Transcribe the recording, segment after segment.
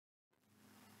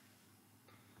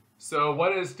So,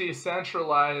 what is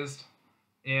decentralized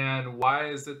and why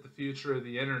is it the future of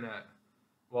the internet?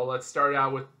 Well, let's start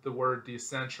out with the word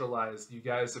decentralized. You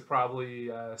guys have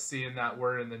probably seen that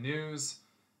word in the news.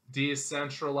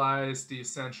 Decentralized,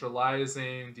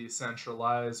 decentralizing,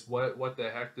 decentralized. What the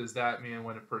heck does that mean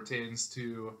when it pertains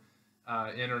to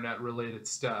internet related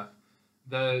stuff?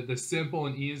 The simple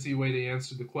and easy way to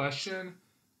answer the question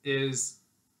is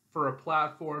for a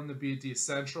platform to be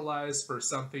decentralized, for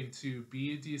something to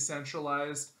be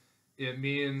decentralized, it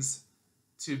means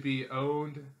to be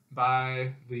owned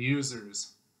by the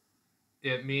users.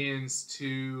 It means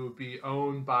to be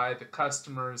owned by the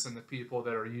customers and the people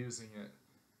that are using it.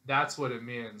 That's what it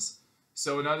means.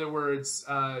 So, in other words,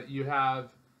 you have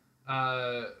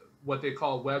uh, what they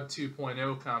call Web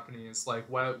 2.0 companies. Like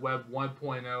Web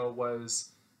 1.0 was,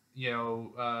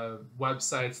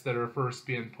 websites that are first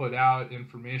being put out,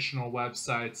 informational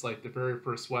websites, like the very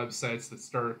first websites that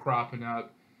started cropping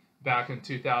up back in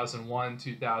 2001,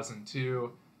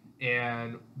 2002.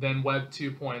 And then Web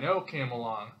 2.0 came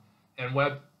along. And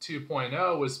Web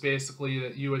 2.0 was basically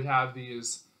that you would have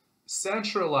these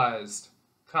centralized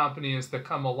companies that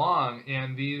come along,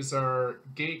 and these are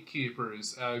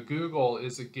gatekeepers. Google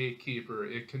is a gatekeeper.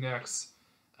 It connects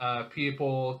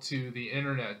people to the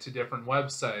internet, to different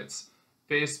websites.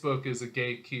 Facebook is a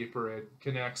gatekeeper. It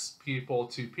connects people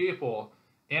to people.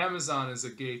 Amazon is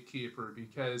a gatekeeper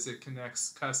because it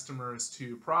connects customers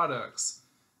to products.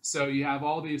 So you have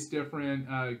all these different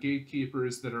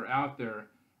gatekeepers that are out there.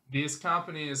 These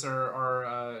companies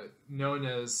are known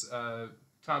as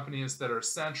companies that are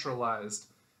centralized.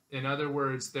 In other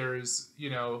words, there's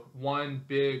one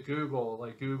big Google.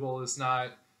 Like Google is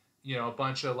not a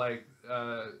bunch of like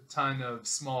ton of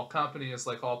small companies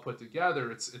like all put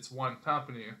together. It's one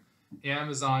company.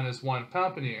 Amazon is one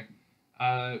company.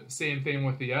 Same thing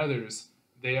with the others.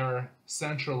 They are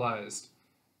centralized.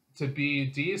 To be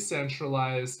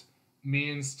decentralized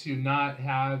means to not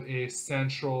have a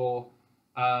central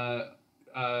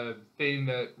thing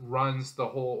that runs the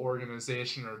whole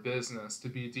organization or business. To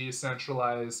be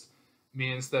decentralized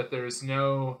means that there's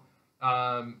no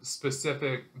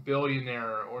specific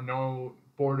billionaire or no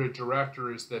board of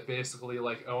directors that basically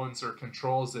like owns or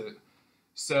controls it.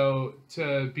 So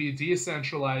to be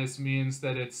decentralized means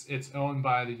that it's owned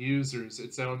by the users,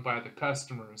 it's owned by the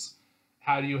customers.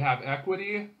 How do you have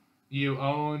equity? You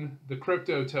own the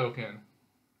crypto token.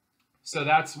 So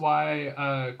that's why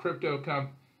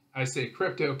I say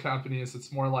crypto companies.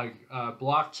 It's more like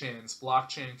blockchains,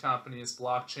 blockchain companies,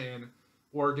 blockchain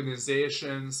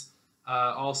organizations,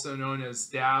 also known as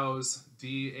DAOs,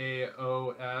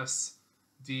 DAOs,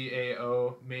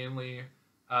 DAO mainly.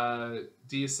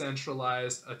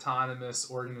 Decentralized autonomous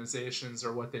organizations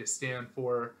are what they stand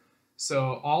for.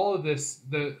 So all of this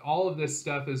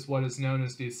stuff is what is known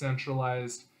as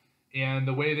decentralized. And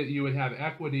the way that you would have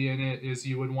equity in it is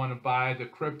you would want to buy the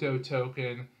crypto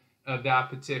token of that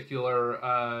particular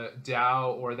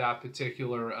DAO or that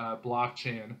particular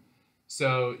blockchain.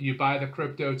 So you buy the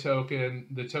crypto token.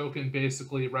 The token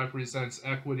basically represents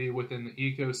equity within the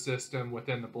ecosystem,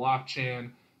 within the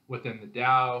blockchain, within the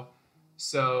DAO.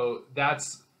 So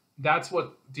that's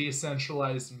what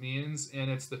decentralized means, and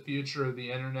it's the future of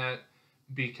the internet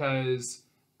because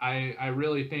I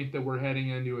really think that we're heading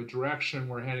into a direction.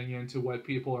 We're heading into what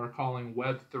people are calling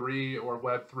Web 3 or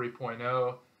Web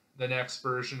 3.0, the next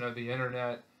version of the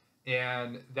internet.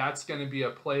 And that's going to be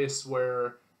a place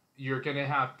where you're going to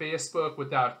have Facebook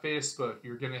without Facebook.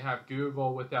 You're going to have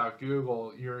Google without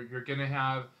Google. You're going to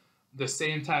have the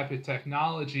same type of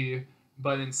technology,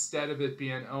 but instead of it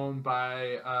being owned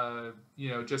by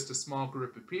just a small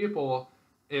group of people,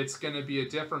 it's going to be a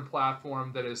different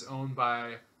platform that is owned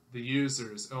by the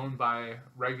users, owned by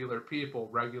regular people,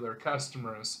 regular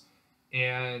customers.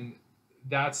 And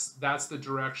that's the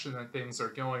direction that things are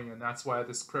going, and that's why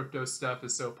this crypto stuff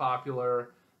is so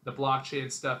popular. The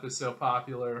blockchain stuff is so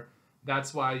popular.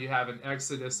 That's why you have an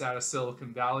exodus out of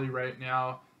Silicon Valley right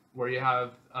now, where you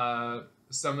have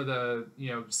some of the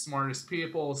smartest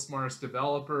people, smartest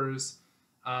developers,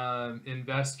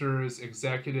 investors,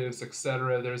 executives,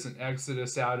 etc. There's an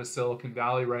exodus out of Silicon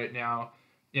Valley right now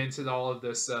into all of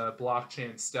this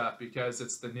blockchain stuff because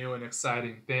it's the new and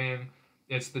exciting thing.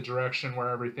 It's the direction where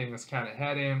everything is kind of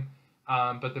heading.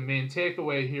 But the main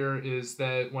takeaway here is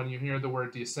that when you hear the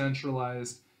word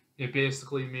decentralized, it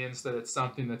basically means that it's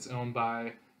something that's owned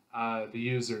by the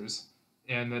users,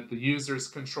 and that the users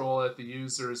control it. The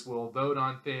users will vote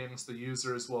on things. The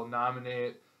users will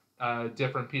nominate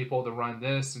different people to run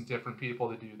this and different people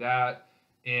to do that.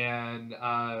 And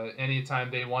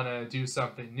anytime they want to do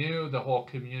something new, the whole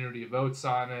community votes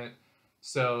on it.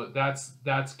 So that's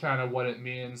kind of what it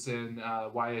means, and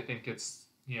why I think it's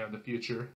the future.